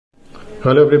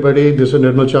Hello everybody, this is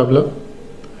Enrol.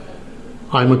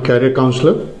 I'm a career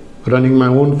counselor running my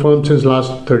own firm since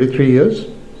last 33 years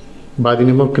by the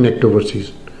name of Connect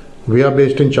Overseas. We are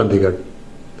based in Chandigarh.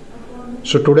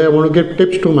 So today I want to give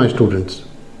tips to my students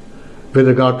with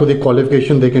regard to the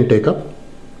qualification they can take up,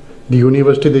 the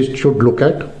university they should look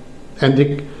at, and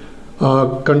the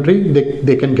country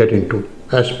they can get into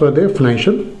as per their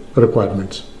financial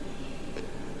requirements.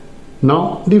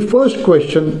 Now, the first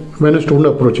question when a student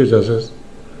approaches us is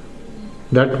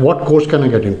that what course can I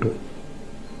get into?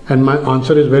 And my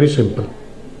answer is very simple.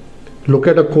 Look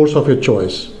at a course of your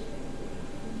choice.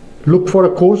 Look for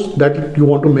a course that you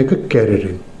want to make a career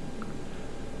in.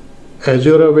 As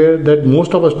you're aware that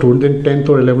most of our students in 10th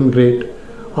or 11th grade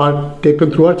are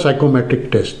taken through a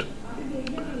psychometric test.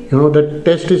 That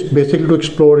test is basically to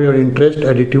explore your interest,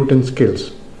 attitude and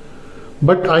skills.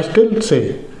 But I still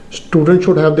say students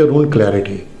should have their own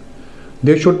clarity.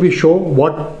 They should be sure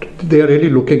what they are really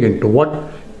looking into, what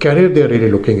career they are really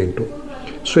looking into.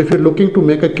 So if you're looking to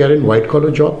make a career in white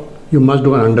collar job, you must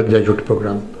do an undergraduate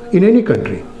program in any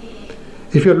country.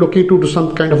 If you're looking to do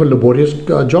some kind of a laborious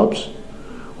jobs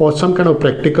or some kind of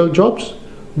practical jobs,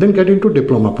 then get into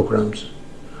diploma programs.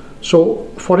 So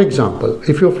for example,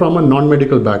 if you're from a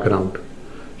non-medical background,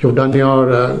 you've done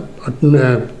your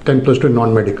 10 plus 2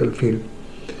 non-medical field,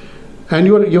 and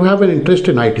you have an interest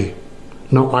in IT.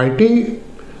 Now IT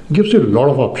gives you a lot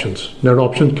of options. That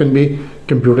options can be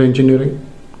computer engineering,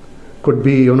 could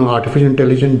be artificial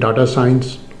intelligence, data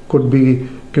science, could be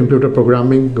computer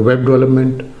programming, web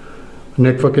development,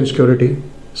 network and security,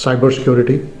 cyber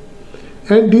security,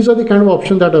 and these are the kind of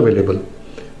options that are available.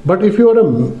 But if you are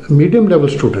a medium level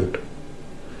student,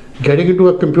 getting into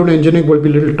a computer engineering will be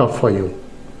a little tough for you.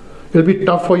 It will be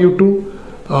tough for you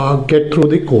to get through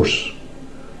the course.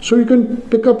 So you can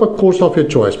pick up a course of your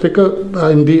choice, pick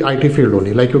in the IT field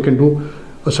only, like you can do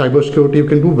a cyber security, you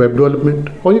can do web development,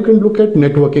 or you can look at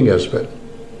networking as well.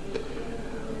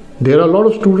 There are a lot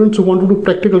of students who want to do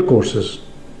practical courses,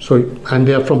 and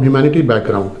they are from humanity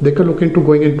background. They can look into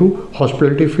going into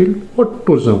hospitality field or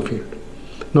tourism field.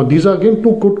 Now these are again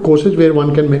two good courses where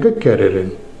one can make a career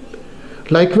in.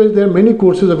 Likewise, there are many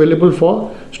courses available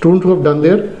for students who have done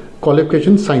their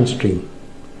qualification science stream.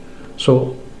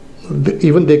 So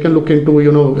even they can look into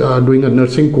doing a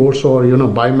nursing course or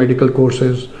biomedical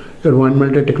courses,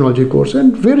 environmental technology course,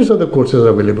 and various other courses are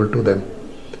available to them.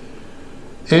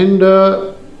 And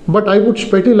but I would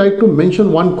especially like to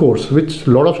mention one course which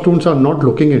a lot of students are not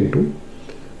looking into.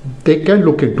 They can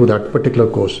look into that particular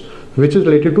course, which is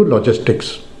related to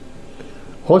logistics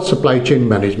or supply chain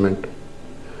management.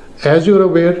 As you are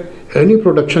aware, any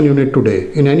production unit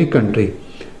today in any country,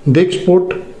 they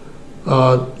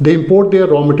import their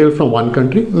raw material from one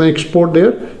country and export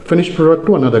their finished product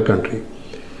to another country.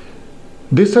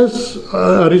 This has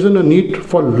arisen a need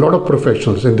for a lot of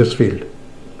professionals in this field.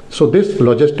 So this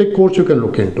logistic course you can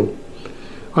look into.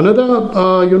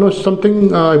 Another,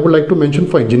 something I would like to mention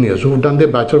for engineers who have done their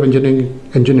Bachelor of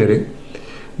Engineering,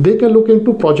 they can look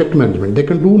into project management. They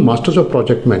can do Masters of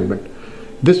Project Management.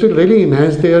 This will really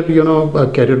enhance their,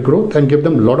 career growth and give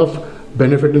them a lot of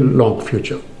benefit in long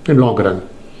run.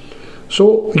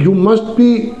 So you must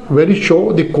be very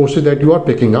sure the courses that you are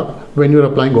picking up when you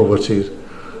are applying overseas,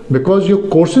 because your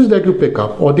courses that you pick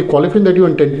up or the qualification that you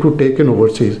intend to take in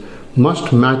overseas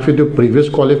must match with your previous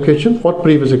qualification or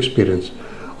previous experience.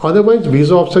 Otherwise,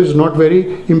 visa officer is not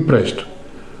very impressed.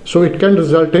 So it can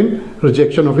result in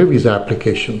rejection of your visa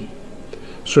application.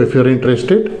 So if you're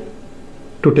interested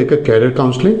to take a career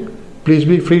counseling, please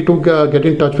be free to get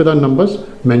in touch with our numbers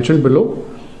mentioned below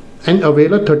and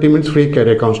avail a 30 minutes free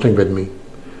career counseling with me.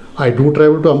 I do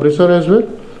travel to Amritsar as well,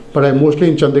 but I'm mostly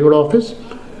in Chandigarh office,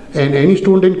 and any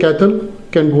student in Cathal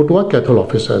can go to our Cathal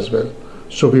office as well.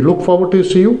 So we look forward to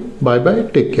see you. Bye bye.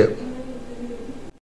 Take care.